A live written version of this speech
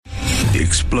The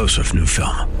explosive new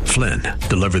film, Flynn,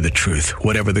 deliver the truth,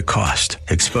 whatever the cost.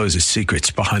 Exposes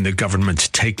secrets behind the government's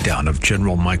takedown of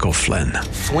General Michael Flynn.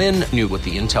 Flynn knew what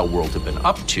the intel world had been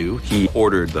up to. He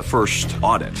ordered the first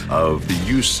audit of the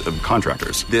use of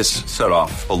contractors. This set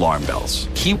off alarm bells.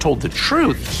 He told the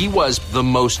truth. He was the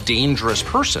most dangerous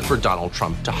person for Donald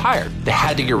Trump to hire. They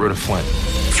had to get rid of Flynn.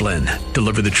 Flynn,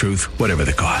 deliver the truth, whatever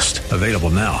the cost. Available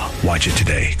now. Watch it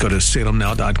today. Go to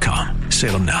salemnow.com.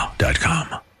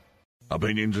 salemnow.com.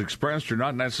 Opinions expressed are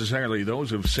not necessarily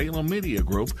those of Salem Media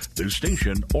Group, the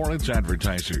station, or its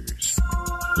advertisers.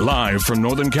 Live from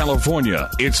Northern California,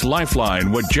 it's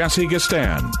Lifeline with Jesse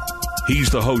Gastan. He's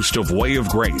the host of Way of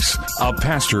Grace, a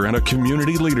pastor and a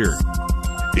community leader.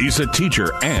 He's a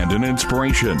teacher and an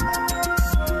inspiration.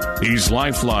 He's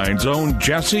Lifeline's own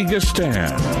Jesse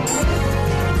Gastan.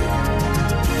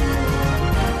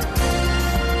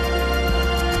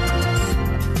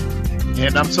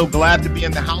 And I'm so glad to be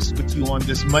in the house with you on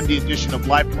this Monday edition of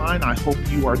Lifeline. I hope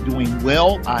you are doing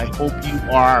well. I hope you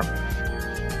are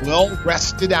well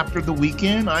rested after the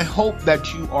weekend. I hope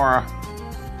that you are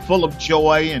full of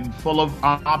joy and full of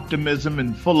optimism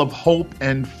and full of hope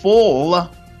and full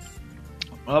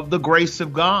of the grace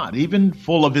of God, even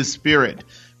full of His Spirit,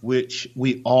 which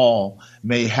we all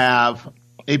may have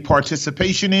a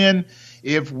participation in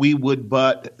if we would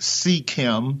but seek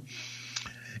Him,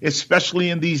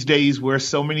 especially in these days where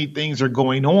so many things are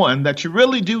going on that you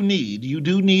really do need. You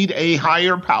do need a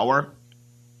higher power.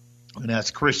 And as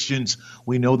Christians,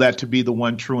 we know that to be the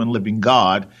one true and living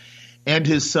God and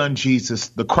His Son, Jesus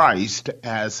the Christ,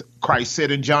 as Christ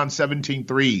said in John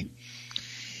 17:3.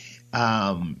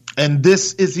 And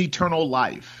this is eternal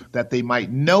life, that they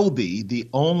might know Thee, the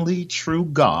only true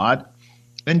God,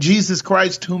 and Jesus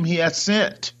Christ, whom He hath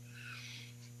sent.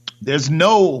 There's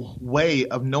no way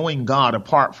of knowing God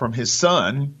apart from His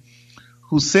Son,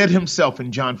 who said Himself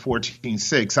in John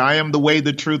 14:6, I am the way,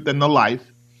 the truth, and the life,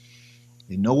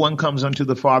 and no one comes unto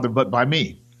the Father but by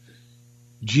me.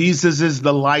 Jesus is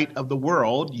the light of the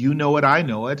world. You know it, I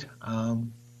know it.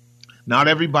 Not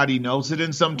everybody knows it,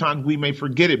 and sometimes we may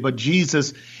forget it, but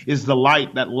Jesus is the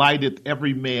light that lighteth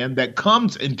every man that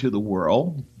comes into the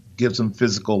world, gives him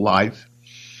physical life,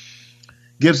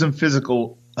 gives him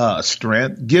physical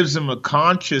strength, gives him a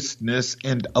consciousness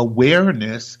and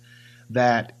awareness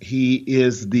that he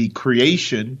is the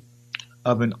creation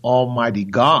of an almighty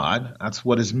God. That's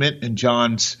what is meant in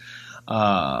John's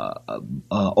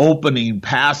opening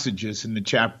passages in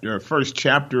the first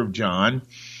chapter of John.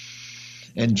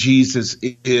 And Jesus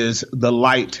is the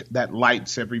light that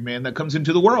lights every man that comes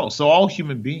into the world. So all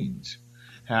human beings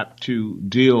have to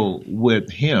deal with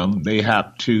Him. They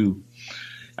have to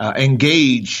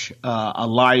engage a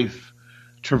life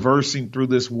traversing through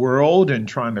this world and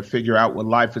trying to figure out what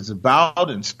life is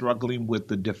about and struggling with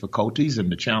the difficulties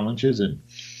and the challenges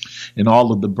and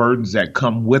all of the burdens that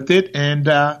come with it.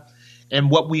 And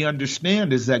what we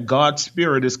understand is that God's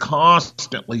Spirit is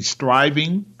constantly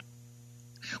striving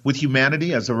with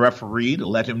humanity as a referee to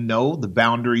let Him know the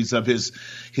boundaries of his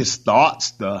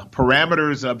thoughts, the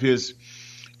parameters of his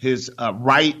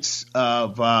rights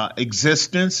of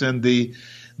existence, and the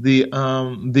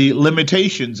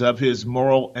limitations of His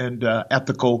moral and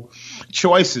ethical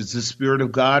choices. The Spirit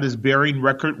of God is bearing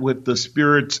record with the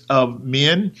spirits of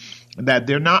men that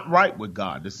they're not right with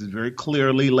God. This is very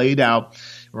clearly laid out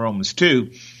in Romans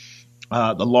 2.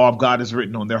 The law of God is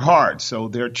written on their hearts. So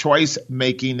their choice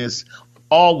making is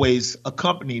always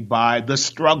accompanied by the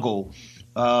struggle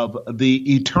of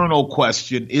the eternal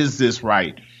question, is this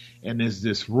right and is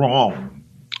this wrong?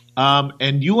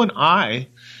 And you and I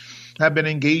have been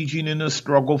engaging in a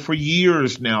struggle for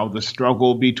years now, the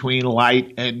struggle between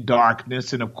light and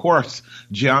darkness. And of course,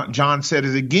 John said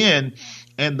it again,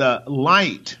 and the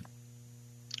light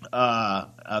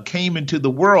came into the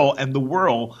world, and the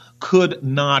world could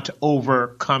not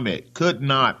overcome it, could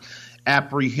not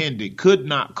apprehend it, could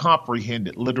not comprehend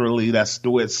it. Literally, that's the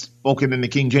way it's spoken in the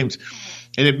King James.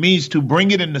 And it means to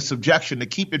bring it into subjection, to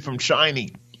keep it from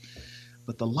shining.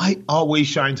 But the light always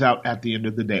shines out at the end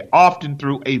of the day, often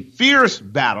through a fierce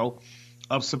battle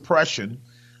of suppression.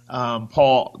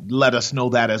 Paul let us know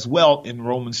that as well in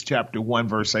Romans chapter 1,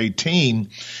 verse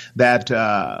 18, that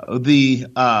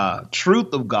the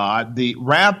truth of God, the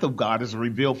wrath of God is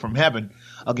revealed from heaven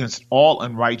against all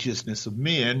unrighteousness of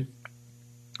men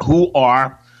who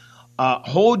are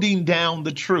holding down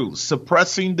the truth,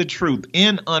 suppressing the truth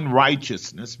in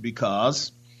unrighteousness,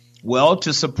 because, well,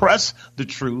 to suppress the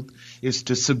truth is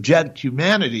to subject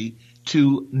humanity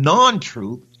to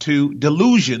non-truth, to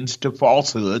delusions, to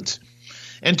falsehoods.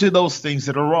 and to those things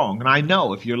that are wrong. And I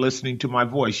know if you're listening to my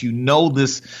voice, you know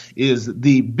this is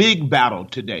the big battle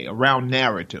today around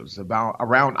narratives,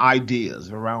 around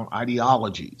ideas, around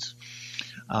ideologies.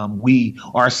 We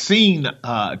are seeing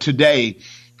today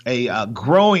a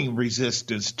growing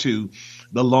resistance to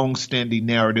the long-standing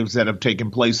narratives that have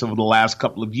taken place over the last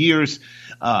couple of years.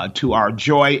 To our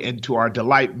joy and to our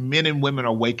delight, men and women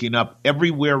are waking up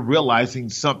everywhere, realizing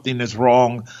something is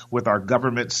wrong with our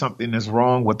government, something is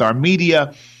wrong with our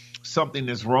media, something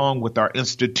is wrong with our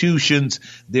institutions.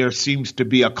 There seems to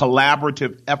be a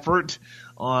collaborative effort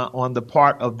on the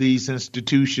part of these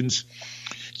institutions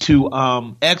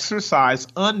to exercise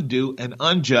undue and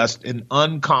unjust and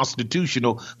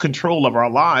unconstitutional control of our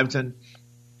lives. And,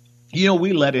 you know,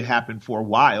 we let it happen for a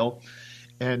while.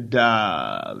 And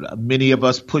many of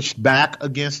us pushed back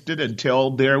against it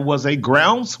until there was a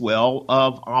groundswell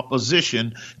of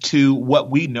opposition to what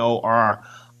we know are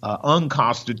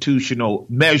unconstitutional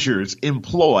measures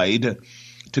employed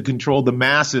to control the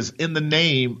masses in the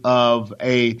name of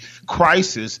a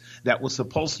crisis that was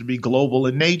supposed to be global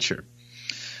in nature.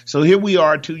 So here we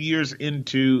are 2 years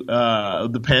into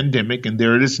the pandemic, and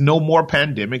there is no more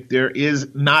pandemic. There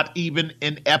is not even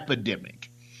an epidemic.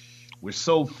 We're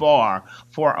so far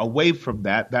away from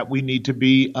that we need to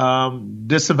be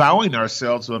disavowing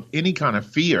ourselves of any kind of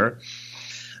fear,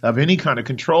 of any kind of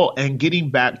control, and getting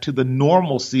back to the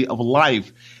normalcy of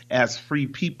life as free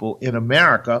people in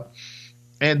America.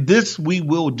 And this we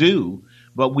will do,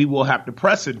 but we will have to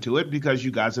press into it because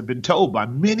you guys have been told by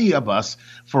many of us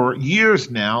for years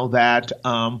now that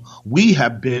we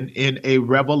have been in a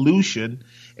revolution,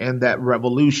 and that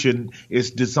revolution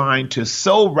is designed to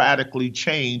so radically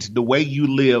change the way you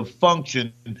live,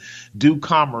 function, do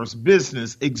commerce,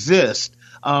 business, exist,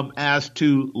 as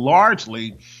to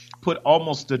largely put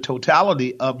almost the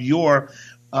totality of your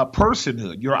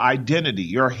personhood, your identity,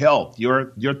 your health,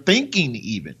 your thinking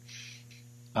even,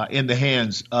 in the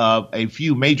hands of a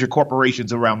few major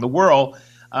corporations around the world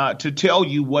to tell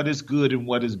you what is good and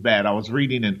what is bad. I was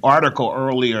reading an article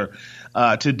earlier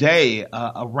today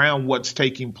around what's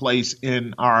taking place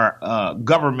in our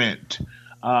government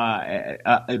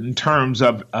in terms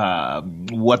of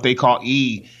what they call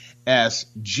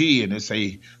ESG, and it's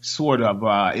a sort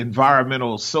of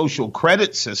environmental social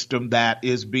credit system that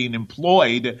is being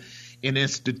employed in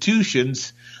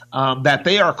institutions that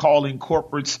they are calling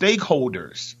corporate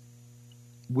stakeholders,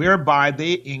 whereby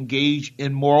they engage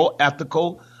in moral,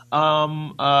 ethical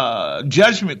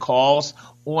judgment calls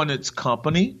on its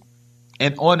company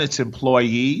and on its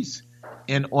employees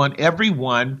and on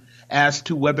everyone as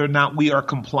to whether or not we are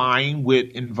complying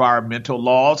with environmental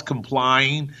laws,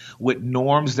 complying with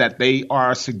norms that they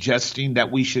are suggesting that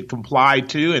we should comply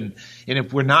to. And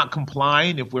if we're not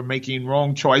complying, if we're making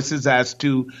wrong choices as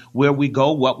to where we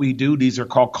go, what we do, these are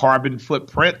called carbon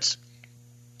footprints,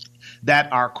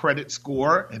 that our credit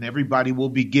score, and everybody will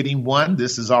be getting one.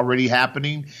 This is already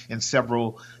happening in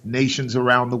several nations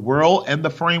around the world, and the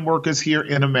framework is here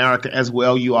in America as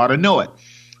well. You ought to know it.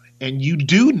 And you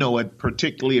do know it,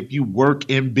 particularly if you work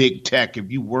in big tech,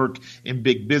 if you work in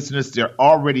big business, they're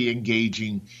already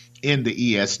engaging in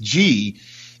the ESG.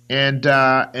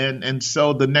 And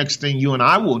so the next thing you and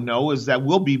I will know is that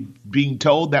we'll be being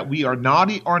told that we are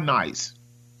naughty or nice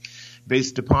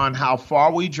based upon how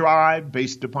far we drive,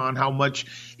 based upon how much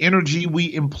energy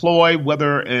we employ,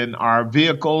 whether in our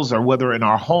vehicles or whether in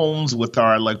our homes with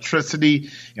our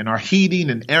electricity and our heating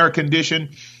and air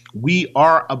condition. We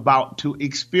are about to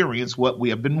experience what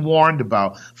we have been warned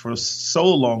about for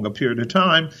so long a period of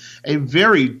time, a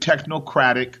very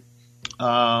technocratic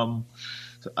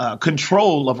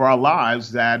control of our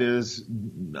lives that is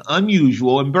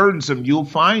unusual and burdensome. You'll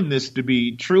find this to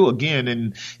be true again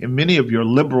in many of your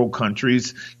liberal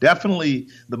countries, definitely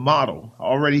the model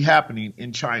already happening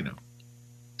in China.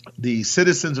 The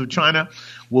citizens of China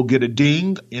will get a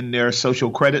ding in their social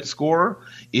credit score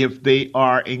if they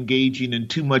are engaging in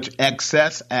too much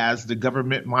excess, as the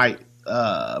government might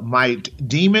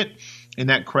deem it. And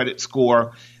that credit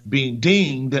score being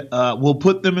dinged will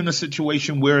put them in a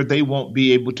situation where they won't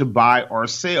be able to buy or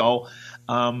sell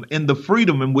in the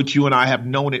freedom in which you and I have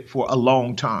known it for a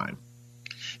long time.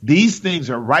 These things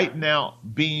are right now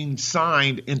being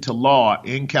signed into law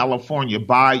in California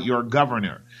by your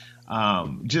governor.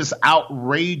 Just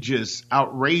outrageous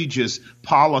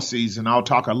policies, and I'll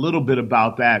talk a little bit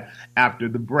about that after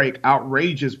the break.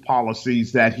 Outrageous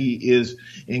policies that he is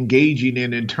engaging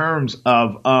in terms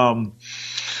of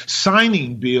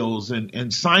signing bills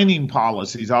and signing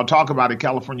policies. I'll talk about it.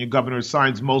 California governor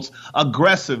signs most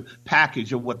aggressive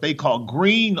package of what they call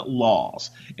green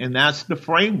laws, and that's the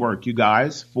framework, you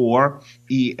guys, for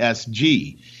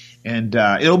ESG. And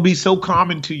it'll be so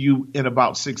common to you in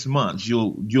about 6 months.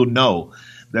 You'll know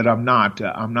that I'm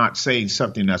not saying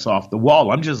something that's off the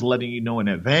wall. I'm just letting you know in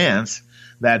advance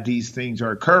that these things are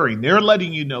occurring. They're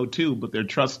letting you know too, but they're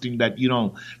trusting that you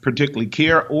don't particularly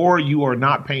care or you are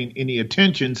not paying any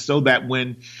attention, so that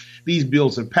when these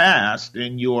bills are passed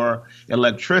and your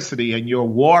electricity and your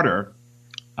water,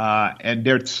 and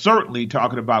they're certainly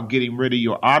talking about getting rid of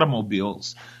your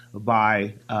automobiles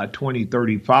by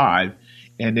 2035.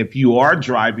 And if you are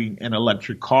driving an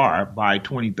electric car by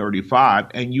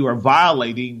 2035 and you are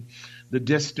violating the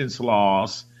distance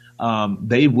laws,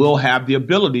 they will have the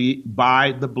ability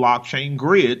by the blockchain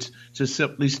grids to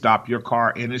simply stop your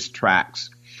car in its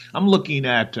tracks. I'm looking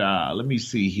at, let me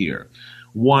see here.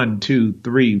 1, 2,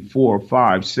 3, 4,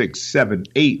 5, 6, 7,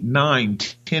 8, 9,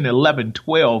 10, 11,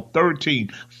 12, 13,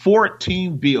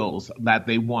 14 bills that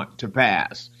they want to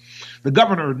pass. The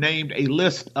governor named a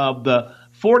list of the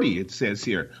 40, it says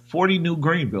here, 40 new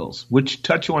green bills, which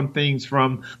touch on things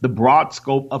from the broad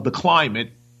scope of the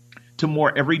climate to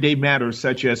more everyday matters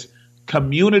such as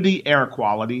community air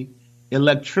quality,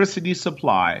 electricity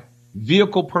supply,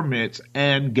 vehicle permits,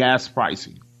 and gas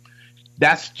pricing.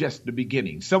 That's just the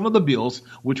beginning. Some of the bills,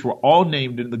 which were all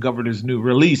named in the governor's new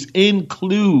release,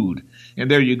 include, and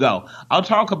there you go. I'll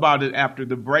talk about it after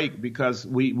the break because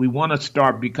we want to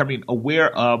start becoming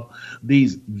aware of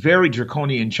these very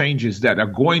draconian changes that are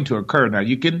going to occur. Now,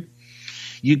 you can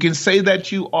say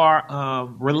that you are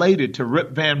related to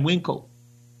Rip Van Winkle.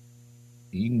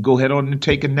 You can go ahead on and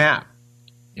take a nap.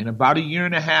 In about a year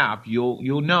and a half,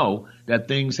 you'll know that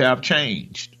things have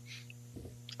changed.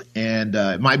 And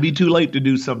it might be too late to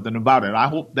do something about it. I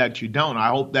hope that you don't. I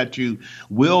hope that you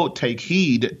will take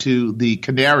heed to the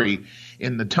canary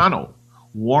in the tunnel,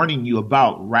 warning you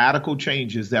about radical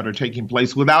changes that are taking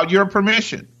place without your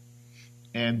permission,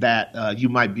 and that you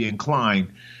might be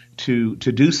inclined to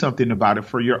do something about it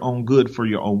for your own good, for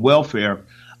your own welfare.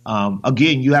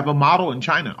 Again, you have a model in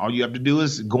China. All you have to do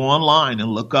is go online and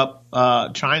look up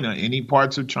China, any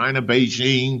parts of China,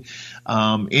 Beijing,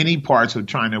 any parts of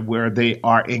China where they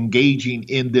are engaging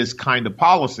in this kind of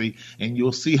policy, and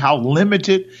you'll see how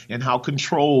limited and how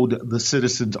controlled the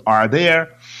citizens are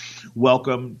there.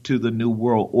 Welcome to the New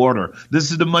World Order. This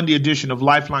is the Monday edition of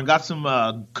Lifeline. Got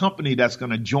some company that's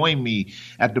going to join me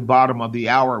at the bottom of the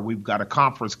hour. We've got a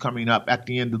conference coming up at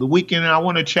the end of the weekend, and I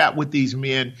want to chat with these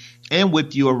men and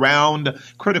with you around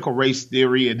critical race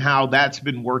theory and how that's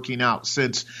been working out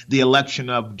since the election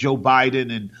of Joe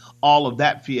Biden and all of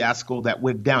that fiasco that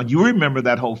went down. You remember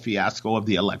that whole fiasco of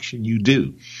the election. You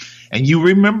do. And you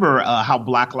remember how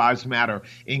Black Lives Matter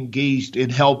engaged in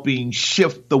helping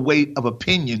shift the weight of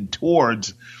opinion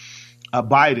towards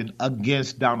Biden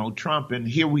against Donald Trump. And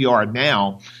here we are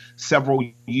now, several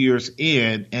years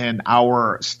in, and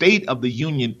our State of the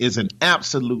Union is an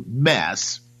absolute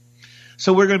mess.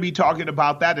 So we're going to be talking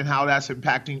about that and how that's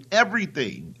impacting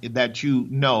everything that you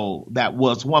know that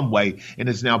was one way and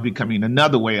is now becoming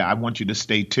another way. I want you to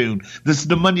stay tuned. This is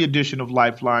the Monday edition of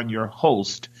Lifeline, your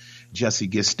host, Jesse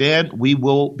Gistan. We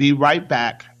will be right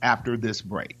back after this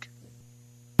break.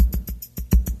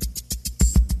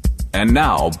 And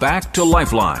now back to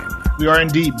Lifeline. We are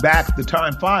indeed back. The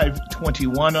time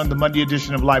 5:21 on the Monday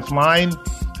edition of Lifeline.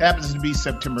 Happens to be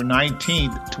September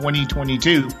 19th,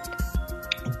 2022.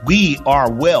 We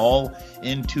are well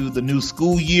into the new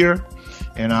school year,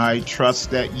 and I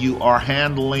trust that you are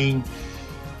handling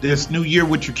this new year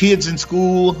with your kids in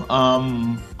school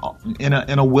in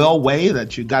a well way,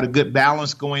 that you got a good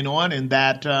balance going on, and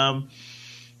that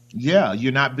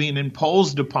you're not being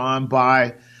imposed upon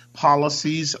by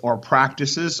policies or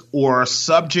practices or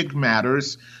subject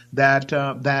matters that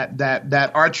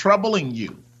are troubling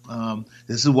you.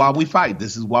 This is why we fight.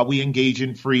 This is why we engage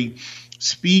in free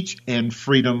speech and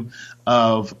freedom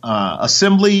of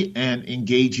assembly and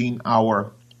engaging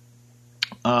our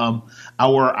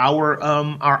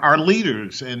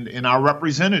leaders and our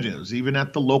representatives, even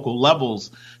at the local levels,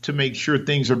 to make sure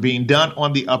things are being done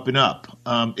on the up and up.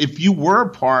 If you were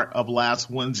part of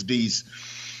last Wednesday's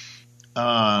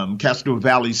Castro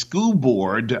Valley School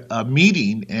Board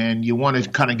meeting and you want to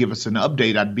kind of give us an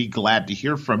update, I'd be glad to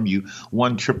hear from you.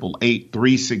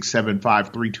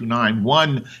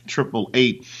 1-888-3675-329,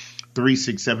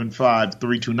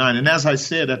 1-888-3675-329. And as I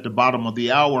said at the bottom of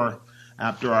the hour,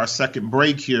 after our second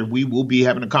break here, we will be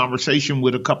having a conversation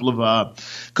with a couple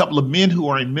of men who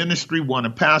are in ministry, one a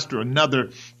pastor,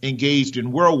 another engaged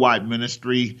in worldwide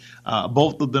ministry.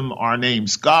 Both of them are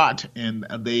named Scott, and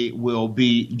they will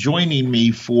be joining me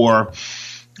for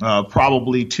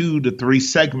probably 2 to 3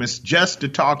 segments just to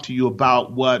talk to you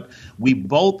about what we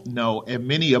both know and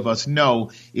many of us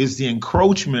know is the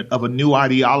encroachment of a new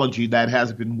ideology that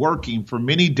has been working for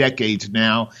many decades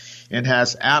now and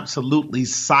has absolutely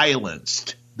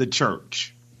silenced the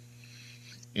church.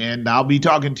 And I'll be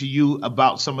talking to you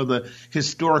about some of the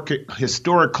historic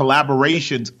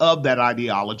collaborations of that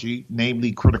ideology,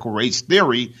 namely critical race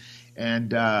theory and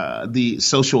the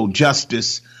social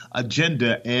justice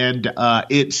agenda and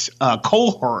its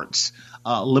cohorts,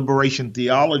 liberation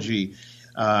theology,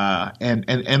 and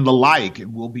the like.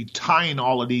 And we'll be tying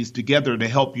all of these together to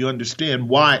help you understand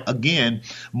why, again,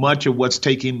 much of what's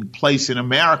taking place in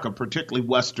America, particularly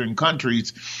Western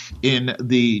countries, in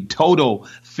the total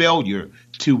failure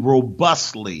to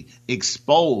robustly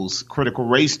expose critical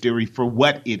race theory for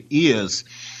what it is,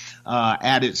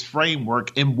 at its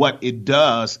framework and what it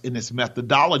does in its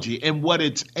methodology and what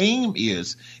its aim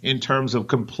is in terms of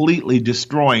completely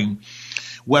destroying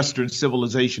Western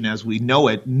civilization as we know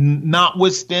it,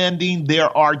 notwithstanding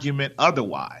their argument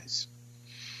otherwise.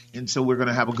 And so we're going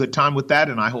to have a good time with that.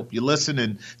 And I hope you listen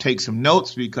and take some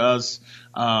notes because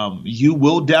you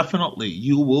will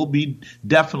be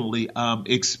definitely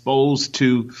exposed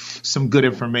to some good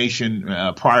information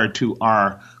prior to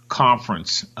our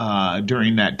conference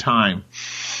during that time.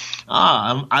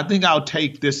 I think I'll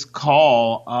take this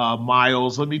call,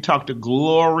 Miles. Let me talk to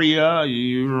Gloria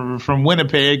from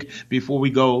Winnipeg before we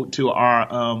go to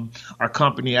our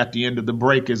company at the end of the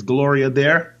break. Is Gloria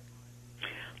there?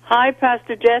 Hi,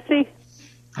 Pastor Jesse.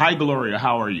 Hi, Gloria.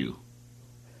 How are you?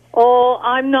 Oh,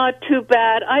 I'm not too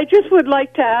bad. I just would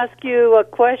like to ask you a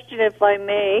question, if I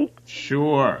may.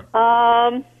 Sure.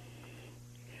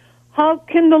 How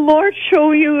can the Lord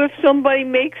show you if somebody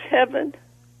makes heaven?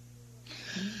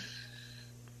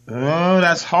 Oh,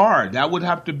 that's hard. That would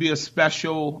have to be a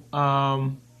special.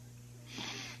 That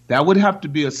would have to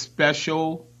be a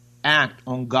special act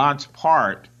on God's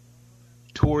part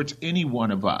towards any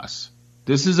one of us.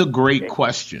 This is a great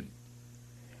question.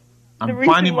 I'm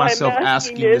finding myself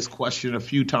asking this question a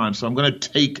few times, so I'm going to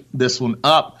take this one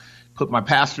up, put my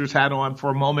pastor's hat on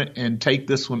for a moment, and take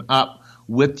this one up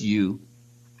with you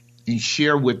and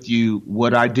share with you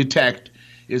what I detect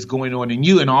is going on in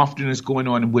you, and often is going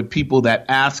on with people that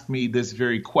ask me this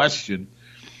very question.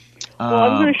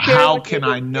 How can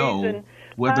I know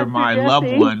whether my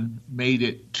loved one made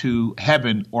it to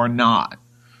heaven or not?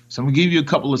 So I'm going to give you a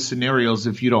couple of scenarios,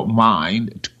 if you don't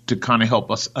mind, to kind of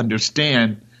help us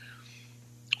understand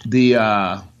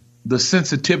the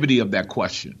sensitivity of that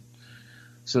question.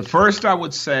 So first, I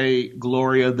would say,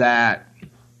 Gloria, that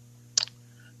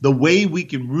the way we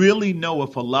can really know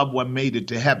if a loved one made it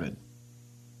to heaven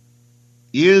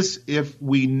is if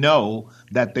we know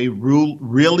that they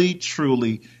really,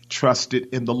 truly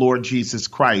trusted in the Lord Jesus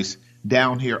Christ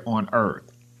down here on earth.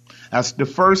 That's the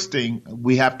first thing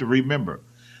we have to remember.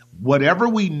 Whatever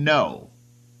we know,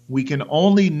 we can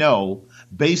only know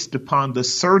based upon the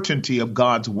certainty of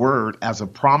God's word as a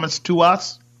promise to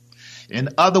us,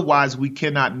 and otherwise we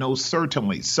cannot know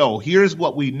certainly. So here's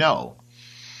what we know.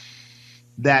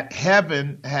 That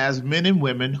heaven has men and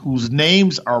women whose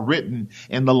names are written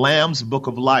in the Lamb's book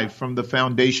of life from the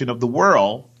foundation of the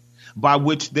world, by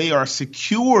which they are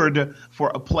secured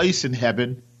for a place in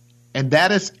heaven. And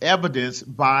that is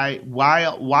evidenced by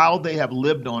while they have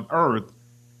lived on earth,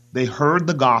 they heard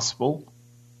the gospel,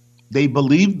 they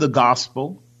believed the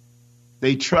gospel,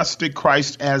 they trusted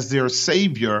Christ as their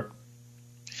Savior,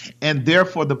 and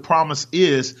therefore the promise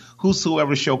is,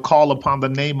 whosoever shall call upon the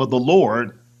name of the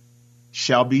Lord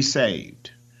shall be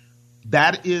saved.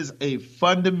 That is a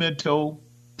fundamental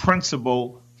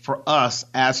principle for us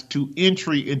as to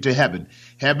entry into heaven.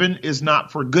 Heaven is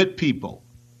not for good people.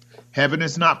 Heaven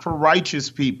is not for righteous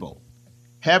people.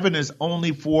 Heaven is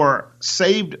only for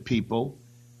saved people,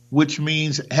 which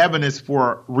means heaven is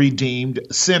for redeemed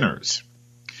sinners.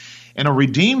 And a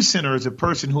redeemed sinner is a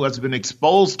person who has been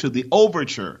exposed to the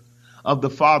overture of the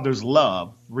Father's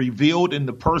love revealed in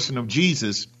the person of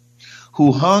Jesus,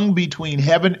 who hung between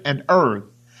heaven and earth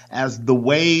as the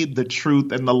way, the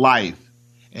truth, and the life.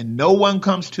 And no one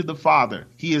comes to the Father.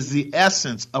 He is the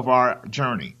essence of our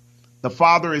journey. The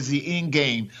Father is the end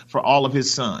game for all of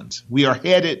his sons. We are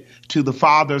headed to the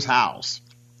Father's house.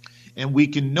 And we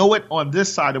can know it on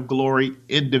this side of glory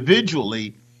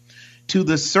individually to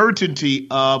the certainty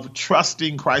of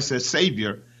trusting Christ as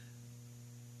Savior,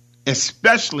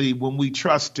 especially when we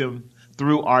trust him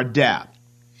through our death.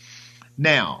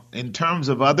 Now, in terms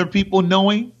of other people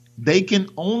knowing, they can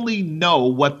only know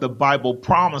what the Bible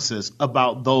promises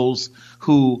about those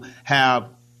who have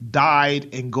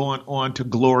died and gone on to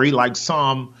glory, like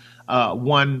Psalm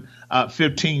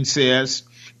 115 says,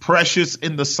 Precious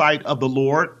in the sight of the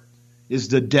Lord is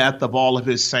the death of all of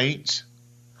his saints.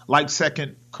 Like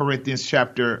 2 Corinthians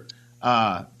chapter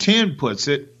 10 puts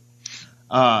it,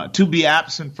 to be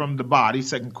absent from the body,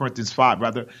 2 Corinthians 5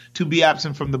 rather, to be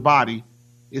absent from the body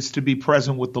is to be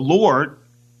present with the Lord.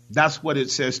 That's what it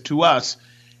says to us.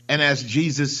 And as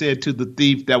Jesus said to the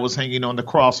thief that was hanging on the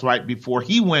cross right before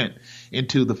he went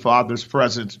into the Father's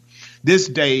presence, this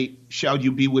day shall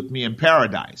you be with me in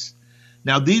paradise.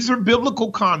 Now, these are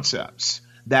biblical concepts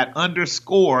that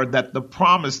underscore that the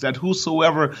promise that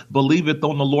whosoever believeth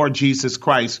on the Lord Jesus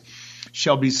Christ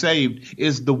shall be saved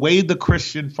is the way the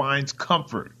Christian finds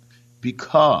comfort.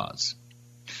 Because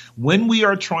when we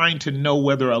are trying to know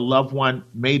whether a loved one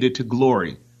made it to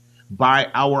glory by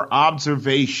our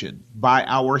observation, by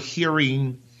our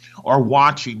hearing or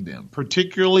watching them,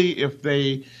 particularly if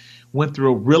they went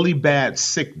through a really bad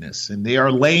sickness and they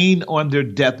are laying on their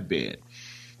deathbed,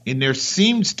 and there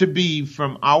seems to be,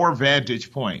 from our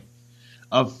vantage point,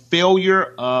 a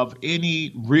failure of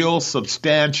any real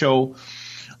substantial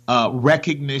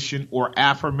recognition or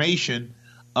affirmation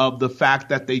of the fact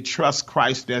that they trust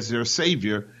Christ as their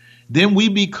Savior, then we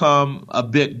become a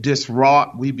bit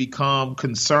distraught. We become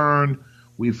concerned.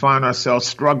 We find ourselves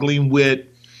struggling with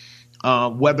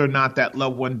whether or not that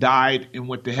loved one died and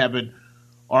went to heaven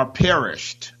or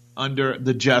perished under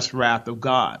the just wrath of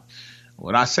God.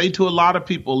 What I say to a lot of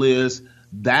people is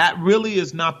that really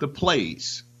is not the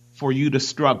place for you to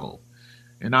struggle.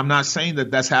 And I'm not saying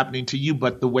that that's happening to you,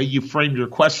 but the way you frame your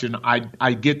question,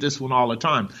 I get this one all the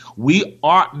time. We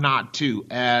ought not to,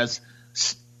 as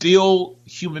still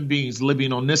human beings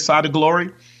living on this side of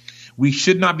glory, we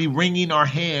should not be wringing our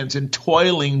hands and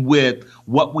toiling with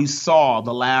what we saw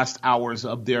the last hours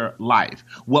of their life,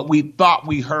 what we thought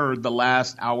we heard the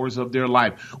last hours of their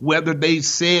life, whether they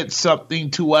said something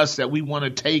to us that we want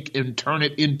to take and turn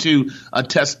it into a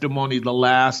testimony the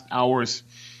last hours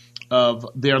of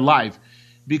their life.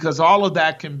 Because all of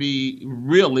that can be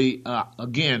really,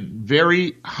 again,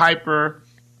 very hyper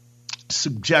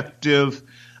subjective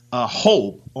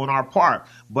hope on our part,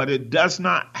 but it does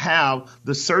not have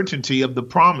the certainty of the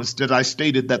promise that I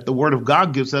stated that the word of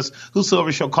God gives us,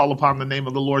 whosoever shall call upon the name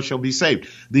of the Lord shall be saved.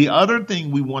 The other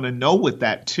thing we want to know with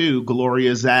that too,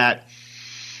 Gloria, is that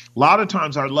a lot of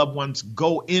times our loved ones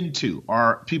go into,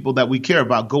 our people that we care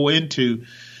about go into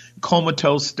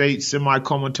comatose states,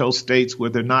 semi-comatose states where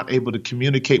they're not able to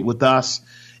communicate with us,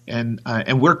 and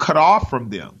we're cut off from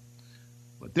them.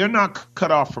 But they're not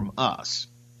cut off from us.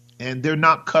 And they're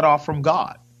not cut off from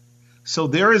God. So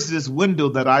there is this window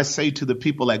that I say to the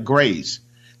people at Grace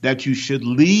that you should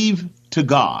leave to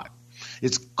God.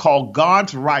 It's called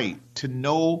God's right to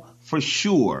know for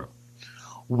sure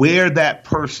where that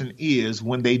person is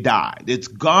when they died. It's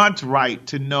God's right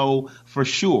to know for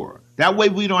sure. That way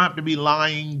we don't have to be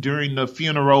lying during the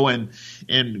funeral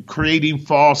and creating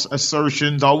false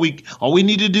assertions. All we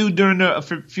need to do during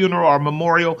the funeral or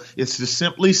memorial is to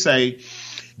simply say,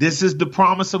 this is the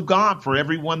promise of God for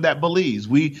everyone that believes.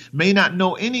 We may not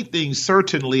know anything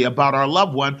certainly about our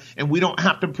loved one, and we don't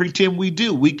have to pretend we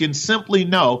do. We can simply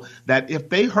know that if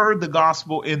they heard the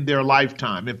gospel in their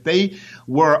lifetime, if they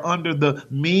were under the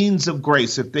means of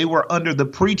grace, if they were under the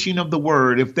preaching of the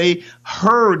word, if they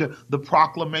heard the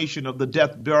proclamation of the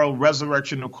death, burial,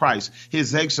 resurrection of Christ,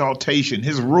 his exaltation,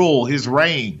 his rule, his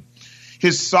reign,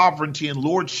 his sovereignty and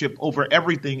lordship over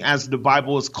everything, as the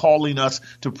Bible is calling us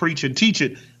to preach and teach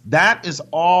it, that is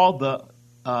all the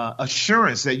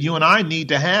assurance that you and I need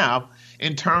to have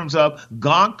in terms of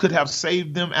God could have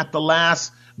saved them at the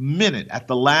last minute, at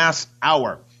the last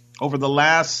hour, over the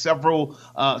last several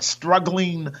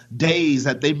struggling days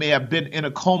that they may have been in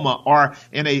a coma or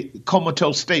in a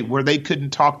comatose state where they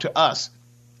couldn't talk to us.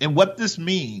 And what this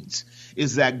means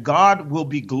is that God will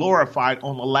be glorified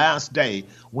on the last day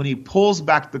when he pulls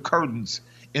back the curtains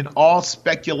and all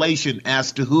speculation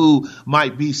as to who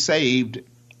might be saved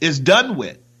is done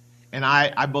with. And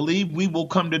I believe we will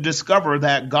come to discover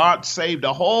that God saved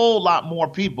a whole lot more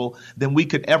people than we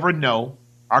could ever know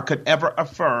or could ever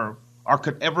affirm or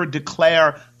could ever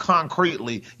declare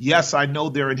concretely, yes, I know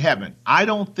they're in heaven. I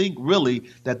don't think really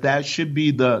that should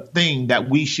be the thing that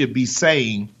we should be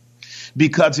saying,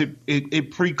 because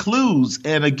it precludes,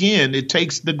 and again, it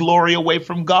takes the glory away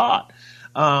from God.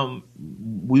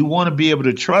 We want to be able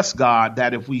to trust God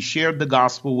that if we shared the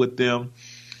gospel with them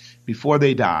before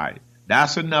they died,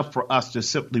 that's enough for us to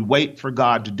simply wait for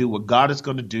God to do what God is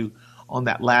going to do on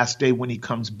that last day when he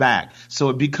comes back. So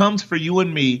it becomes for you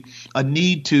and me a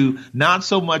need to not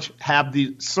so much have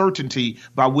the certainty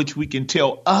by which we can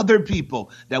tell other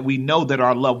people that we know that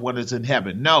our loved one is in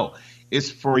heaven. No, it's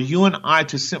for you and I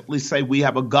to simply say we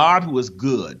have a God who is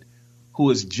good, who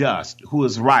is just, who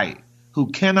is right,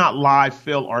 who cannot lie,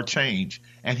 fail, or change.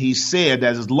 And he said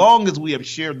that as long as we have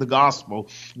shared the gospel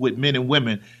with men and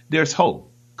women, there's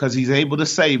hope, because he's able to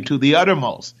save to the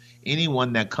uttermost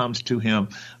anyone that comes to him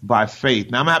by faith.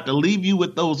 Now, I'm going to have to leave you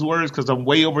with those words because I'm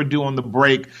way overdue on the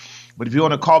break. But if you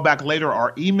want to call back later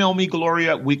or email me,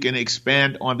 Gloria, we can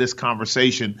expand on this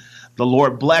conversation. The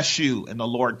Lord bless you and the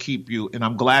Lord keep you. And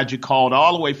I'm glad you called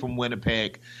all the way from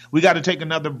Winnipeg. We got to take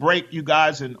another break, you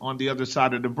guys. And on the other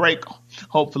side of the break,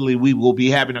 hopefully we will be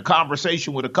having a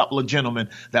conversation with a couple of gentlemen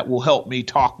that will help me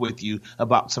talk with you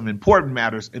about some important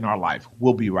matters in our life.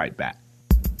 We'll be right back.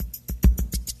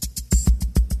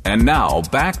 And now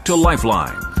back to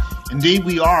Lifeline. Indeed,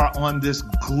 we are on this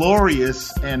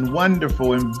glorious and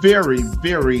wonderful and very,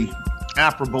 very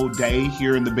apropos day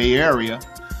here in the Bay Area.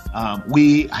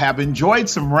 We have enjoyed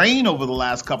some rain over the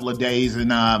last couple of days, and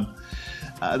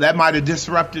that might have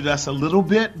disrupted us a little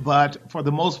bit, but for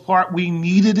the most part, we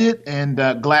needed it, and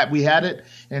glad we had it.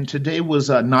 And today was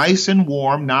nice and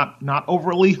warm, not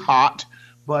overly hot,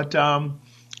 but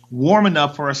warm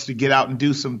enough for us to get out and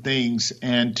do some things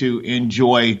and to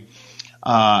enjoy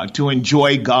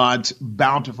God's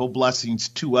bountiful blessings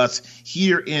to us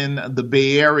here in the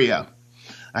Bay Area.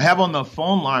 I have on the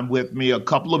phone line with me a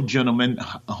couple of gentlemen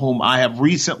whom I have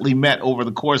recently met over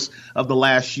the course of the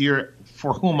last year,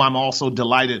 for whom I'm also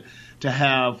delighted to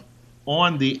have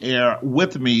on the air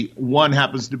with me. One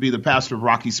happens to be the pastor of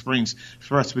Rocky Springs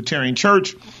Presbyterian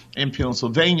Church in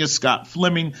Pennsylvania, Scott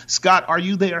Fleming. Scott, are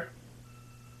you there?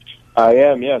 I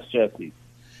am, yes, Jesse.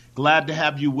 Glad to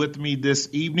have you with me this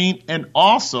evening. And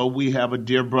also, we have a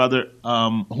dear brother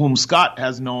whom Scott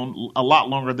has known a lot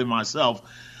longer than myself,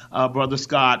 Brother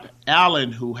Scott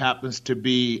Allen, who happens to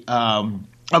be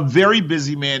a very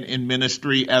busy man in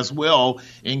ministry as well,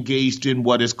 engaged in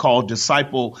what is called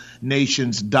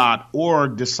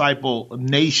DiscipleNations.org,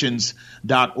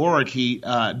 DiscipleNations.org. He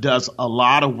does a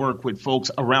lot of work with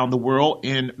folks around the world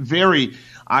in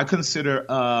I consider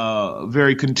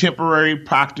very contemporary,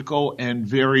 practical, and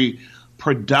very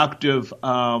productive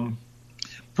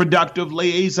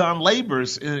liaison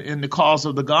labors in the cause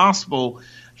of the gospel.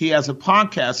 He has a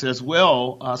podcast as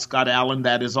well, Scott Allen,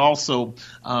 that is also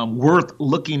worth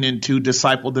looking into,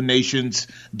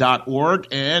 DiscipleTheNations.org,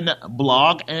 and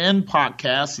blog and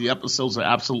podcast. The episodes are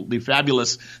absolutely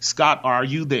fabulous. Scott, are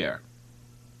you there?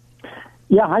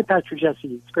 Yeah, hi, Pastor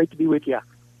Jesse. It's great to be with you.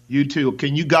 You too.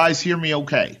 Can you guys hear me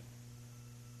okay?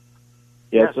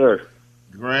 Yes, sir.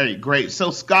 Great.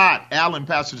 So Scott Allen,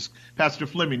 Pastor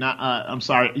Fleming, I'm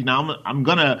sorry. I'm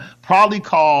gonna probably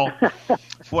call,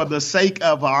 for the sake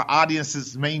of our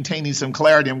audiences maintaining some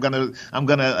clarity, I'm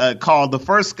gonna call the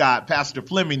first Scott Pastor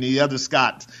Fleming, the other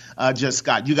Scott just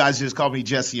Scott. You guys just call me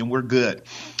Jesse, and we're good.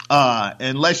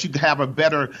 Unless you have a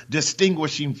better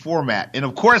distinguishing format, and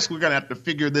of course we're gonna have to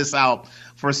figure this out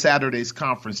for Saturday's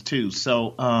conference too.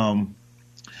 So,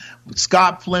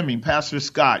 Scott Fleming, Pastor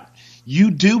Scott.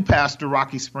 You do pastor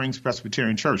Rocky Springs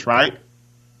Presbyterian Church, right?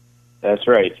 That's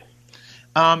right.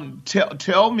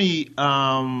 Tell me,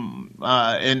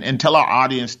 and tell our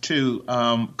audience too,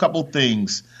 a couple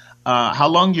things. How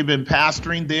long you've been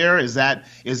pastoring there? Is that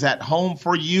home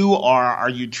for you, or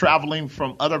are you traveling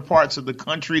from other parts of the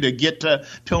country to get to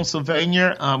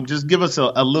Pennsylvania? Just give us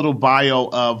a little bio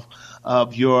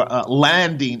of your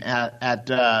landing at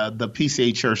the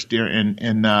PCA Church there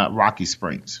in Rocky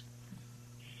Springs.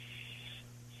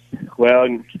 Well,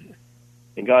 in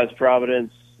God's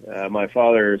providence, my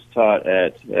father has taught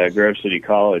at Grove City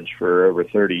College for over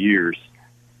 30 years.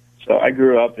 So I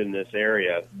grew up in this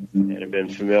area and have been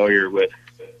familiar with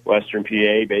Western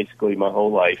PA basically my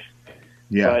whole life.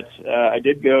 Yeah. But I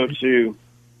did go to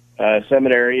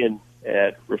seminary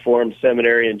at Reformed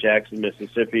Seminary in Jackson,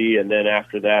 Mississippi, and then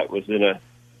after that was in a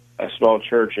small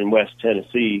church in West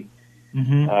Tennessee.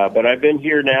 Mm-hmm. But I've been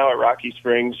here now at Rocky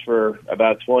Springs for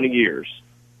about 20 years.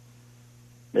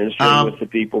 Ministering with the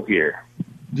people here.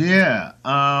 Yeah.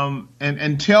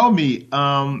 And tell me,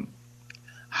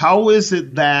 how is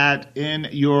it that in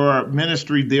your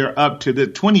ministry there up to the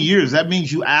 20 years, that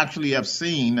means you actually have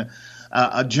seen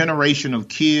a generation of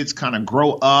kids kind of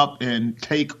grow up and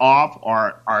take off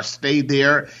or stay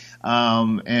there.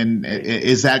 And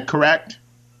is that correct?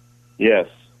 Yes.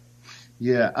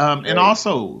 Yeah. And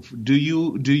also, do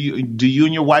you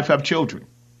and your wife have children?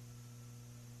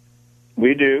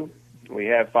 We do. We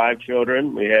have 5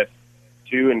 children. We have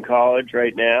 2 in college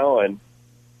right now, and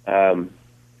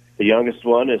the youngest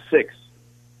one is 6.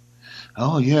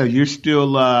 Oh, yeah, you're still,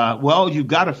 you've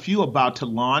got a few about to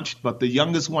launch, but the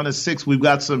youngest one is 6. We've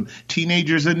got some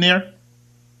teenagers in there?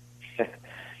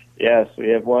 Yes, we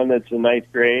have one that's in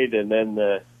 9th grade, and then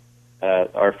the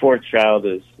our fourth child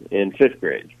is in 5th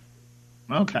grade.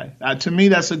 Okay. To me,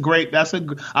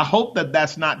 I hope that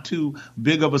that's not too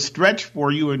big of a stretch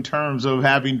for you in terms of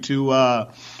having to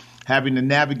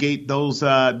navigate those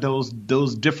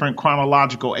different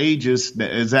chronological ages.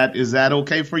 Is that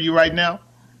okay for you right now?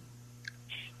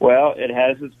 Well, it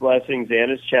has its blessings and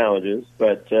its challenges,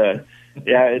 but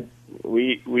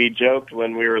we joked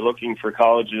when we were looking for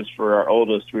colleges for our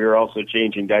oldest, we were also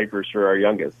changing diapers for our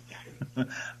youngest.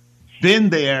 Been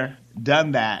there,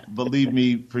 done that. Believe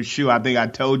me, for sure. I think I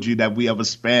told you that we have a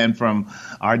span from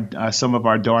some of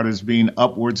our daughters being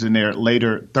upwards in their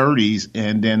later 30s,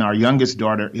 and then our youngest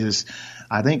daughter is,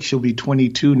 I think she'll be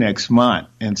 22 next month,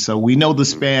 and so we know the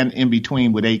span in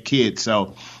between with 8 kids.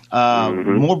 So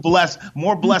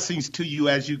more blessings to you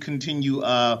as you continue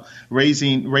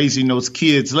raising those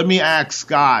kids. Let me ask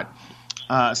Scott.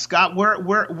 Scott,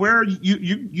 where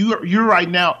you're right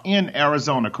now in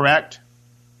Arizona, correct?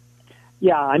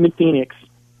 Yeah, I'm in Phoenix.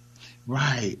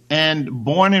 Right. And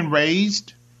born and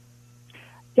raised?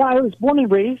 Yeah, I was born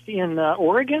and raised in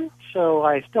Oregon, so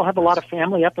I still have a lot of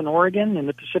family up in Oregon in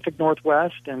the Pacific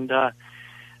Northwest, and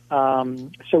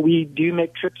so we do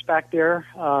make trips back there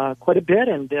quite a bit,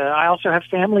 and I also have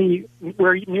family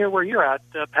near where you're at,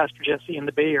 Pastor Jesse, in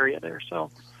the Bay Area there.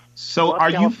 So are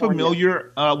you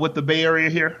familiar with the Bay Area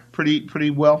here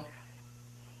pretty well?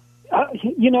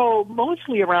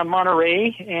 Mostly around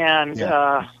Monterey and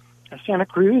Santa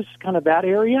Cruz, kind of that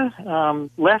area.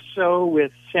 Less so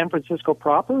with San Francisco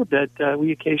proper, but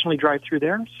we occasionally drive through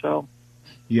there. So.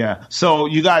 Yeah. So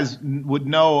you guys would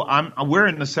know we're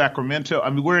in the Sacramento. I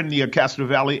mean, we're in the Castro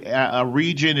Valley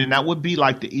region, and that would be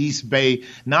like the East Bay,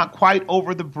 not quite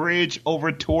over the bridge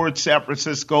over towards San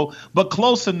Francisco, but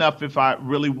close enough if I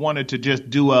really wanted to just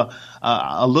do a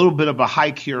little bit of a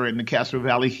hike here in the Castro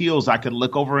Valley Hills. I could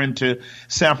look over into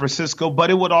San Francisco,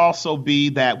 but it would also be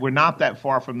that we're not that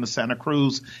far from the Santa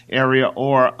Cruz area,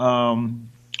 or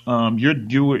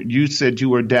you said you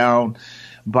were down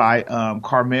by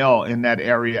Carmel in that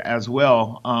area as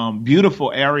well.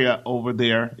 Beautiful area over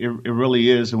there. It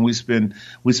really is, and we spend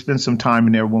some time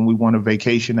in there when we want a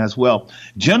vacation as well.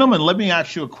 Gentlemen, let me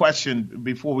ask you a question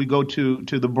before we go to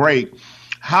the break.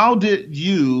 How did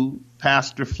you,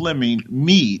 Pastor Fleming,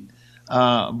 meet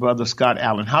Brother Scott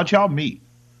Allen? How'd y'all meet?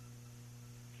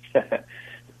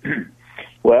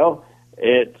 Well,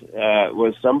 it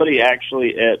was somebody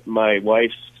actually at my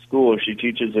wife's school. She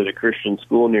teaches at a Christian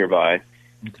school nearby.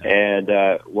 Okay. And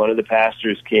one of the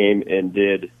pastors came and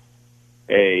did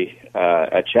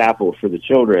a chapel for the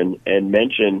children and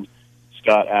mentioned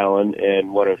Scott Allen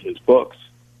in one of his books.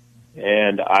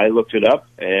 And I looked it up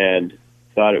and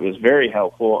thought it was very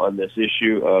helpful on this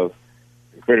issue of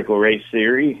critical race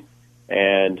theory,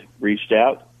 and reached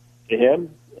out to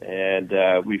him.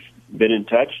 And we've been in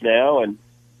touch now, and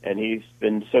he's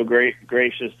been so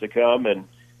gracious to come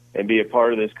and be a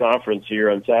part of this conference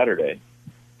here on Saturday.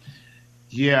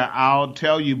 Yeah, I'll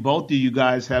tell you, both of you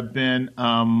guys have been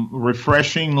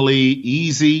refreshingly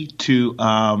easy to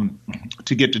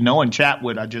get to know and chat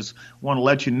with. I just want to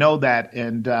let you know that.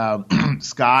 And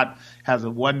Scott has a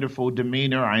wonderful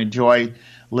demeanor. I enjoy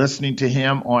listening to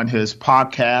him on his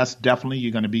podcast. Definitely,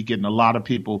 you're going to be getting a lot of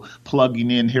people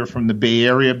plugging in here from the Bay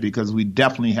Area, because we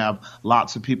definitely have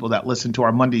lots of people that listen to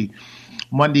our Monday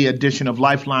edition of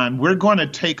Lifeline. We're going to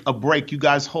take a break. You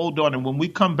guys hold on. And when we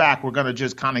come back, we're going to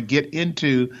just kind of get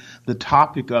into the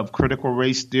topic of critical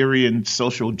race theory and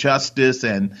social justice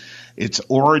and its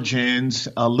origins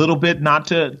a little bit, not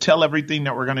to tell everything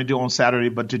that we're going to do on Saturday,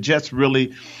 but to just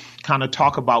really kind of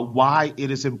talk about why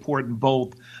it is important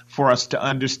both for us to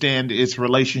understand its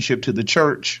relationship to the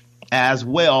church as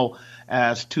well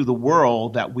as to the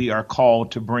world that we are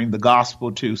called to bring the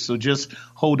gospel to. So just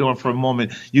hold on for a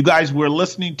moment. You guys, we're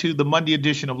listening to the Monday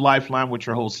edition of Lifeline with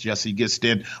your host, Jesse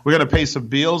Gistin. We're going to pay some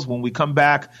bills. When we come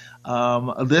back,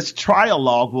 this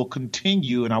trialogue will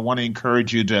continue, and I want to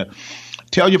encourage you to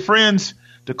tell your friends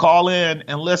to call in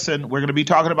and listen. We're going to be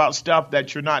talking about stuff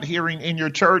that you're not hearing in your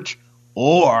church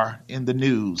or in the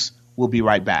news. We'll be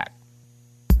right back.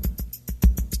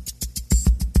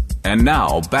 And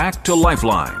now back to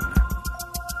Lifeline.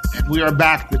 We are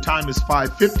back. The time is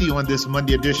 5:50 on this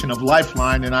Monday edition of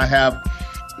Lifeline, and I have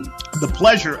the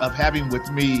pleasure of having with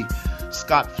me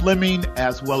Scott Fleming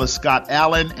as well as Scott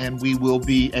Allen, and we will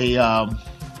be a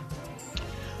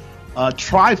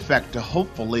trifecta,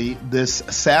 hopefully, this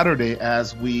Saturday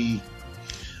as we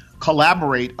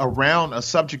collaborate around a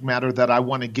subject matter that I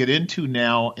want to get into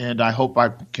now, and I hope I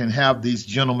can have these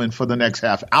gentlemen for the next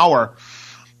half hour.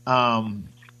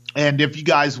 And if you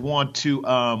guys want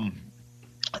to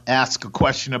ask a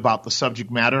question about the subject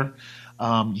matter,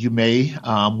 you may.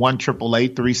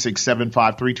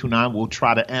 1-888-367-5329. We'll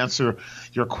try to answer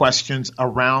your questions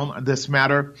around this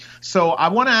matter. So I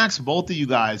want to ask both of you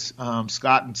guys,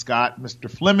 Scott, Mr.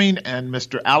 Fleming and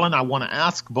Mr. Allen, I want to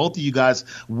ask both of you guys,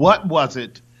 what was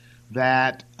it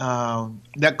that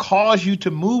caused you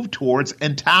to move towards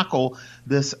and tackle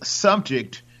this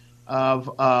subject of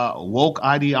woke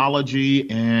ideology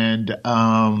and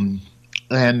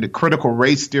critical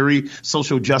race theory,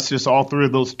 social justice? All three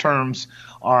of those terms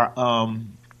are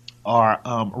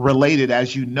related,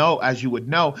 as you would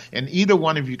know. And either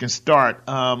one of you can start.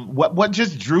 What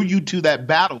just drew you to that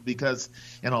battle? Because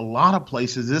in a lot of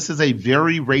places, this is a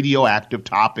very radioactive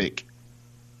topic.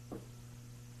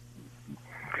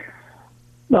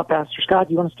 Well, Pastor Scott,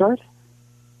 do you want to start?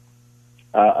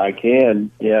 I can,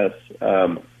 yes.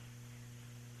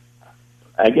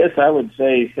 I guess I would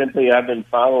say simply I've been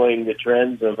following the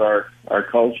trends of our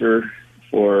culture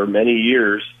for many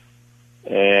years,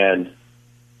 and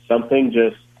something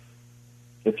just,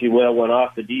 if you will, went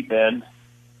off the deep end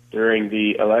during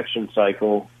the election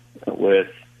cycle with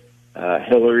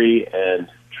Hillary and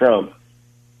Trump.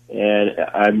 And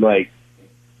I'm like,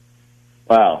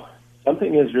 wow,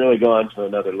 something has really gone to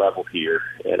another level here.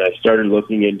 And I started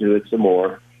looking into it some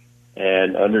more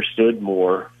and understood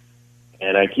more.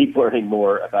 And I keep learning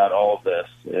more about all of this.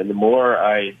 And the more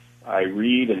I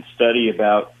read and study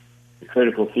about the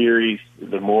critical theories,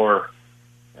 the more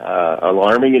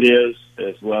alarming it is,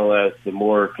 as well as the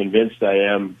more convinced I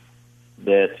am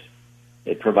that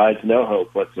it provides no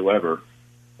hope whatsoever.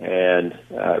 And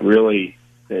really,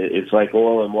 it's like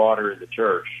oil and water in the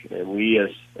church. And we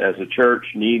as a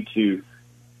church need to,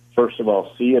 first of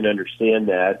all, see and understand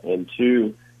that, and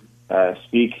two,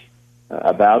 speak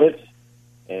about it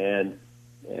and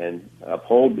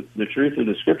uphold the truth of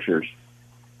the Scriptures.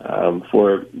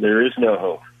 For there is no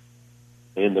hope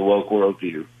in the woke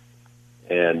worldview.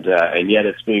 And yet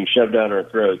it's being shoved down our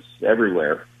throats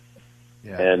everywhere.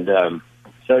 Yeah. And I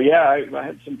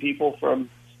had some people from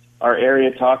our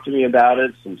area talk to me about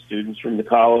it, some students from the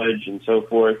college and so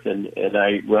forth, and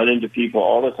I run into people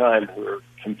all the time who are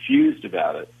confused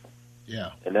about it.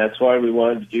 Yeah. And that's why we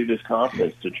wanted to do this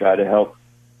conference, to try to help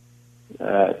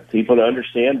people to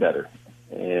understand better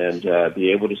and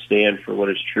be able to stand for what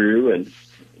is true and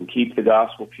keep the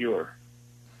gospel pure.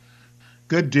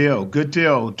 Good deal. Good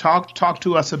deal. Talk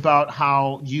to us about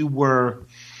how you were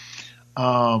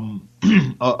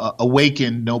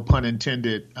awakened, no pun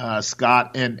intended,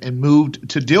 Scott, and moved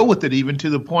to deal with it, even to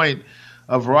the point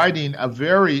of writing a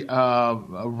very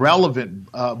relevant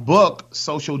book,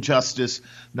 Social Justice,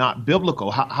 Not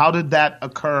Biblical. How did that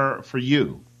occur for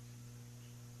you?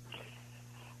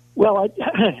 Well,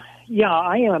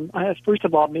 I am. First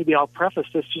of all, maybe I'll preface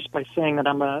this just by saying that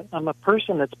I'm a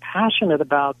person that's passionate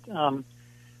about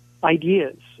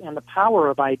ideas and the power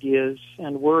of ideas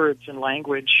and words and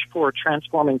language for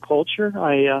transforming culture.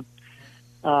 I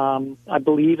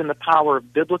believe in the power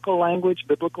of biblical language,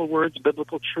 biblical words,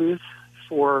 biblical truth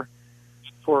for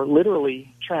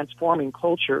literally transforming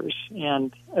cultures.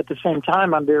 And at the same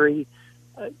time, I'm very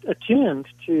attuned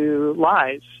to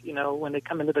lies. You know, when they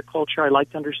come into the culture, I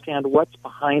like to understand what's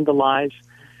behind the lies.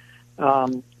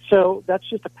 So that's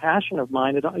just a passion of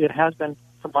mine. It has been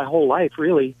for my whole life,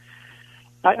 really.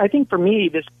 I think for me,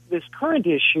 this current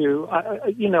issue,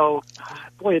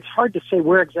 it's hard to say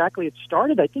where exactly it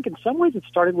started. I think in some ways it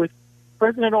started with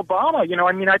President Obama.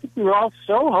 I think we were all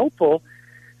so hopeful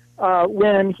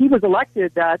when he was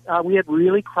elected that we had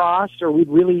really crossed, or we'd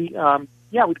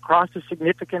crossed a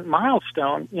significant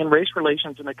milestone in race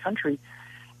relations in the country.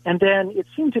 And then it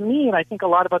seemed to me, and I think a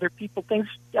lot of other people, things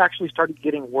actually started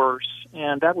getting worse.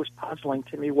 And that was puzzling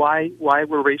to me. Why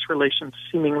were race relations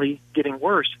seemingly getting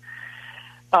worse?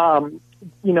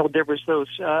 There was those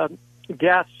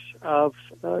deaths of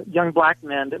young black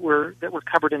men that were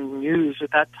covered in the news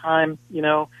at that time,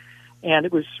 and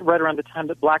it was right around the time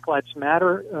that Black Lives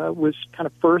Matter was kind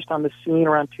of first on the scene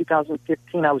around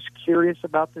 2015. I was curious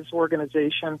about this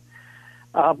organization.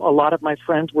 A lot of my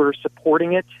friends were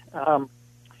supporting it.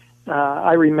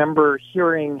 I remember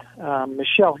hearing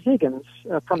Michelle Higgins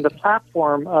from the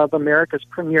platform of America's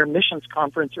premier missions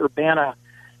conference, Urbana,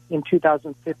 in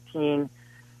 2015,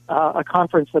 a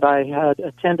conference that I had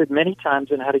attended many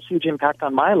times and had a huge impact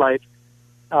on my life.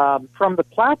 From the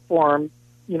platform,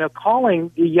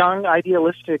 calling the young,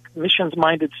 idealistic,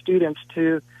 missions-minded students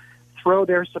to throw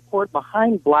their support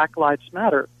behind Black Lives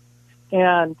Matter.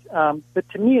 And but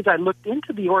to me, as I looked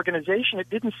into the organization, it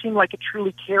didn't seem like it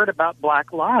truly cared about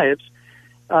black lives.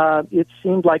 It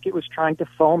seemed like it was trying to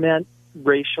foment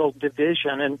racial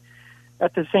division. And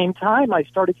at the same time, I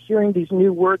started hearing these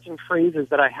new words and phrases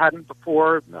that I hadn't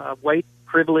before, white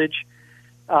privilege,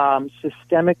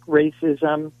 systemic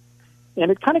racism. And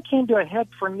it kind of came to a head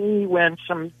for me when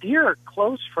some dear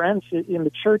close friends in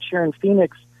the church here in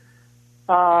Phoenix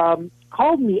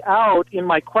called me out in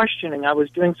my questioning. I was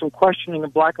doing some questioning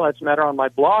of Black Lives Matter on my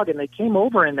blog, and they came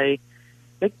over and they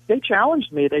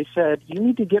challenged me. They said, "You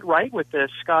need to get right with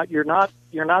this, Scott. You're not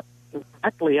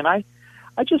exactly." And I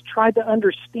just tried to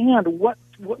understand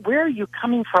where are you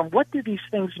coming from? What do these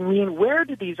things mean? Where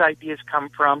do these ideas come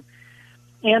from?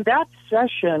 And that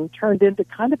session turned into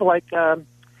kind of like a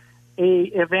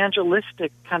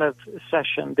evangelistic kind of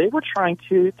session. They were trying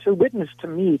to witness to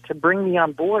me, to bring me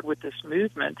on board with this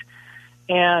movement.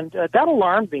 And that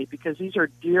alarmed me because these are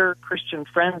dear Christian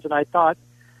friends, and I thought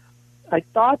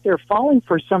they're falling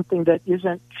for something that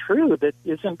isn't true, that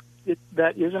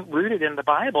isn't rooted in the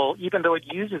Bible, even though it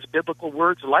uses biblical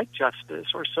words like justice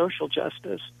or social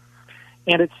justice.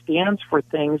 And it stands for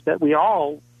things that we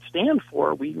all stand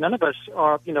for. None of us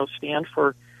stand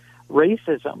for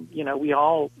racism. We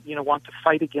all, want to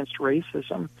fight against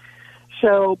racism.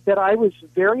 So that I was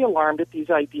very alarmed at these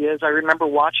ideas. I remember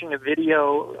watching a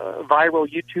viral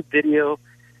YouTube video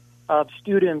of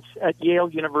students at Yale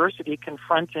University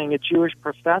confronting a Jewish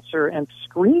professor and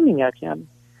screaming at him,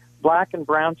 black and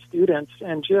brown students,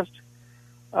 and just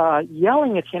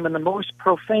yelling at him in the most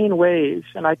profane ways.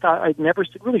 And I thought it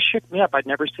really shook me up. I'd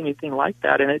never seen anything like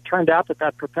that. And it turned out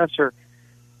that professor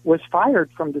was fired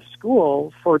from the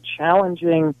school for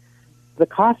challenging the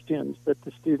costumes that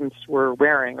the students were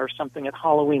wearing or something at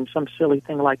Halloween, some silly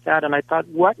thing like that. And I thought,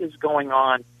 what is going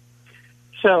on?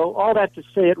 So all that to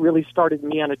say, it really started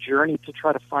me on a journey to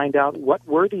try to find out what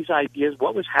were these ideas,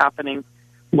 what was happening,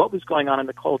 what was going on in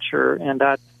the culture, and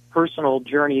that personal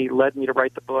journey led me to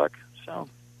write the book. So.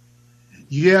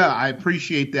 Yeah, I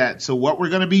appreciate that. So what we're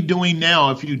going to be doing now,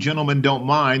 if you gentlemen don't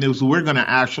mind, is we're going to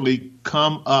actually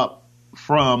come up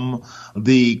from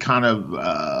the kind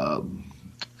of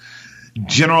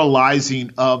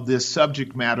generalizing of this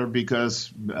subject matter,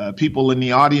 because people in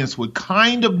the audience would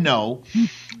kind of know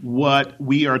what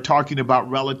we are talking about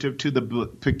relative to the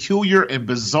peculiar and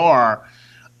bizarre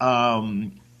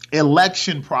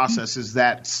election processes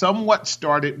that somewhat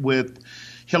started with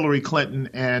Hillary Clinton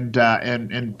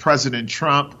and President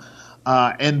Trump,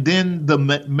 and then the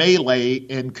melee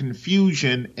and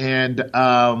confusion and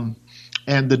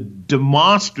the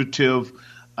demonstrative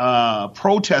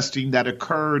protesting that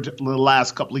occurred the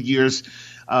last couple of years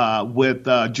with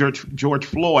George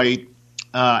Floyd.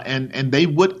 And they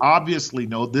would obviously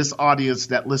know, this audience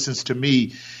that listens to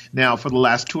me now for the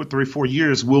last 2 or 3, 4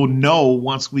 years will know,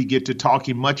 once we get to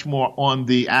talking much more on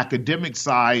the academic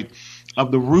side of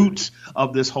the roots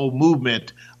of this whole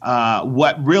movement,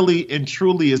 what really and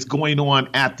truly is going on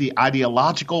at the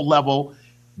ideological level,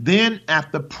 then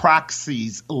at the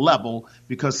praxis level,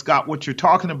 because Scott, what you're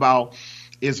talking about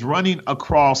is running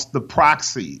across the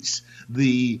praxis,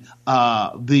 the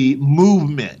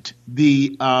movement,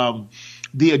 the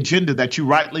agenda that you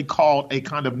rightly called a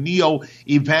kind of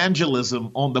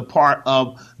neo-evangelism on the part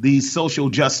of these social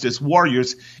justice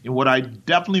warriors. And what I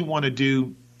definitely want to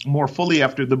do more fully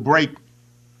after the break,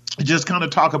 just kind of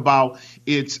talk about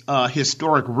its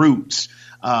historic roots,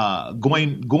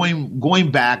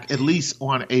 going back at least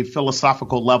on a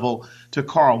philosophical level to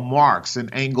Karl Marx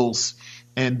and Engels,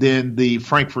 and then the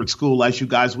Frankfurt School, as you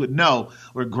guys would know,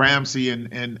 where Gramsci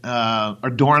and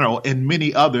Adorno and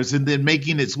many others, and then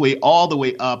making its way all the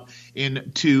way up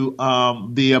into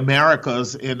the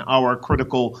Americas in our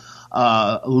critical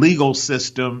legal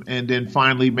system, and then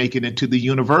finally making it to the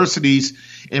universities.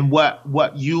 And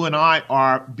what you and I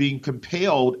are being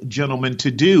compelled, gentlemen,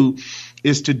 to do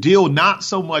is to deal not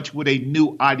so much with a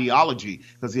new ideology,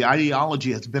 because the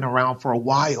ideology has been around for a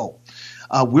while.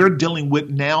 We're dealing with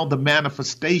now the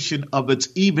manifestation of its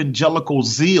evangelical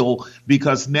zeal,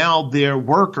 because now their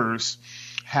workers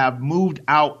have moved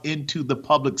out into the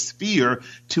public sphere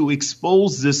to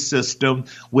expose this system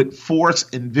with force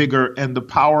and vigor, and the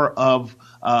power of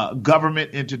government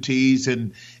entities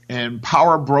and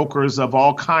power brokers of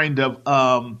all kind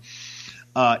of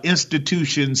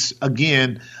institutions,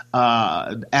 again,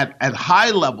 at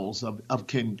high levels of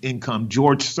income,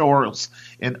 George Soros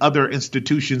and other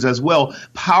institutions as well,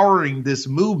 powering this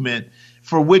movement,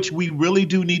 for which we really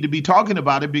do need to be talking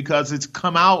about it, because it's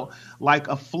come out like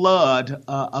a flood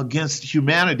against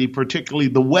humanity, particularly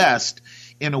the West,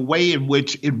 in a way in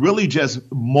which it really just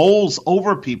molds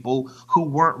over people who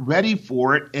weren't ready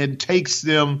for it and takes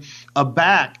them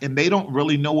aback, and they don't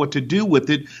really know what to do with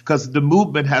it, because the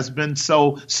movement has been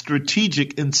so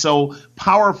strategic and so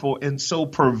powerful and so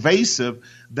pervasive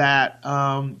that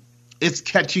it's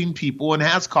catching people and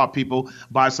has caught people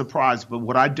by surprise. But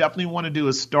what I definitely want to do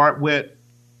is start with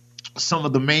some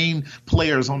of the main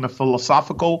players on the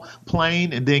philosophical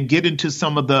plane, and then get into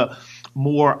some of the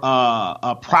more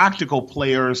practical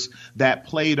players that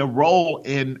played a role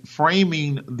in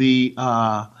framing the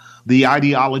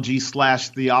ideology /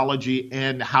 theology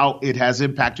and how it has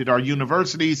impacted our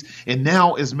universities, and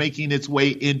now is making its way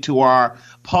into our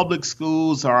public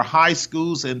schools, our high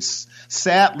schools, and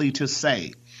sadly to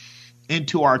say,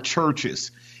 into our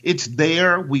churches. It's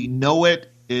there. We know it.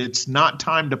 It's not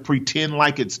time to pretend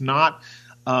like it's not.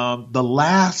 The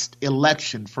last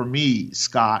election for me,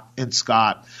 Scott,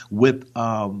 with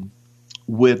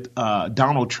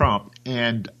Donald Trump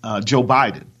and Joe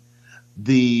Biden,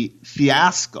 the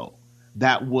fiasco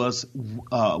that was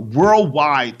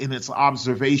worldwide in its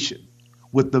observation,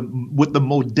 with the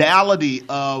modality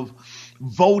of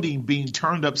voting being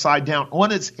turned upside down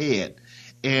on its head,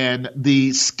 and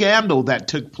the scandal that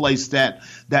took place that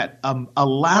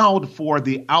allowed for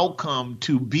the outcome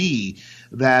to be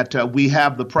that we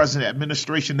have the present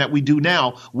administration that we do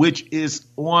now, which is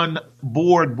on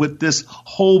board with this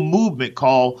whole movement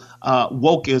called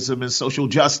wokeism and social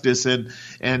justice. And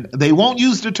they won't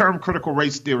use the term critical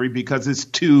race theory because it's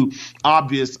too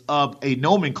obvious of a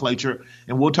nomenclature,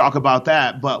 and we'll talk about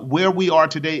that. But where we are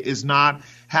today is not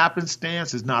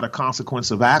happenstance, is not a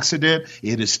consequence of accident.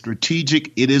 It is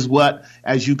strategic. It is what,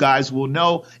 as you guys will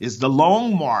know, is the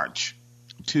long march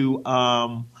to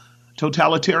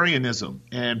totalitarianism,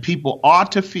 and people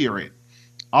ought to fear it,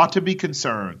 ought to be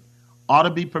concerned, ought to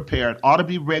be prepared, ought to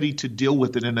be ready to deal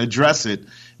with it and address it,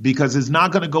 because it's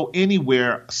not going to go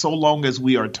anywhere so long as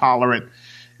we are tolerant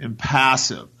and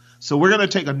passive. So we're going to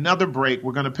take another break.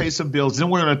 We're going to pay some bills. Then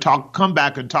we're going to come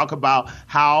back and talk about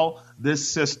how this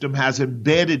system has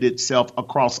embedded itself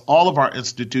across all of our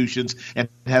institutions and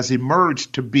has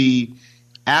emerged to be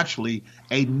actually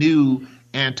a new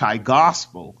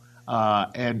anti-gospel.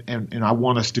 And I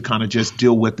want us to kind of just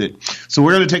deal with it. So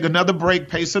we're going to take another break,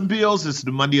 pay some bills. This is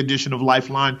the Monday edition of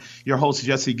Lifeline. Your host,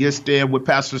 Jesse Gistan, with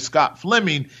Pastor Scott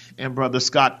Fleming and Brother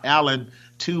Scott Allen,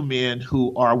 two men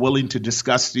who are willing to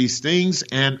discuss these things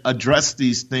and address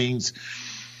these things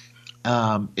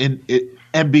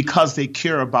and because they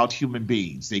care about human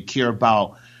beings. They care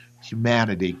about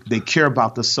humanity. They care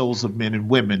about the souls of men and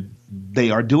women.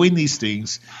 They are doing these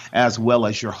things as well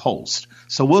as your host.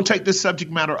 So we'll take this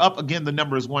subject matter up. Again, the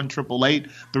number is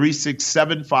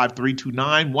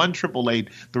 1-888-367-5329,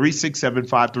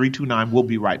 1-888-367-5329. We'll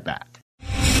be right back.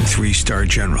 3-star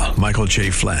General Michael J.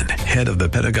 Flynn, head of the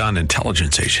Pentagon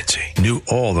Intelligence Agency, knew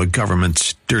all the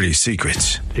government's dirty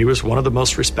secrets. He was one of the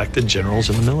most respected generals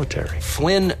in the military.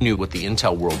 Flynn knew what the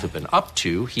intel world had been up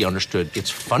to. He understood its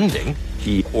funding.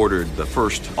 He ordered the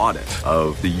first audit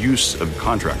of the use of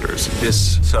contractors.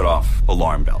 This set off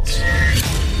alarm bells.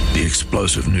 The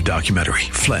explosive new documentary,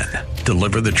 Flynn,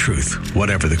 Deliver the Truth,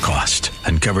 Whatever the Cost,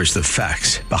 uncovers the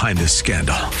facts behind this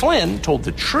scandal. Flynn told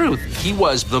the truth. He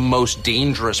was the most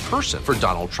dangerous person for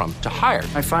Donald Trump to hire.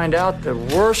 I find out the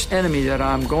worst enemy that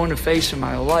I'm going to face in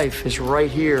my life is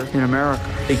right here in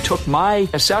America. They took my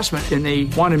assessment and they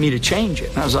wanted me to change it.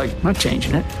 And I was like, I'm not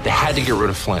changing it. They had to get rid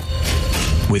of Flynn.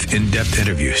 With in-depth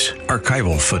interviews,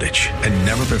 archival footage, and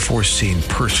never-before-seen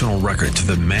personal records of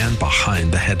the man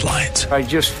behind the headlines. I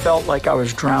just felt like I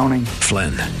was drowning.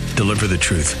 Flynn, Deliver the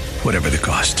Truth, Whatever the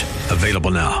Cost.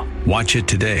 Available now. Watch it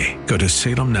today. Go to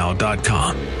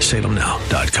salemnow.com.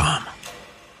 salemnow.com.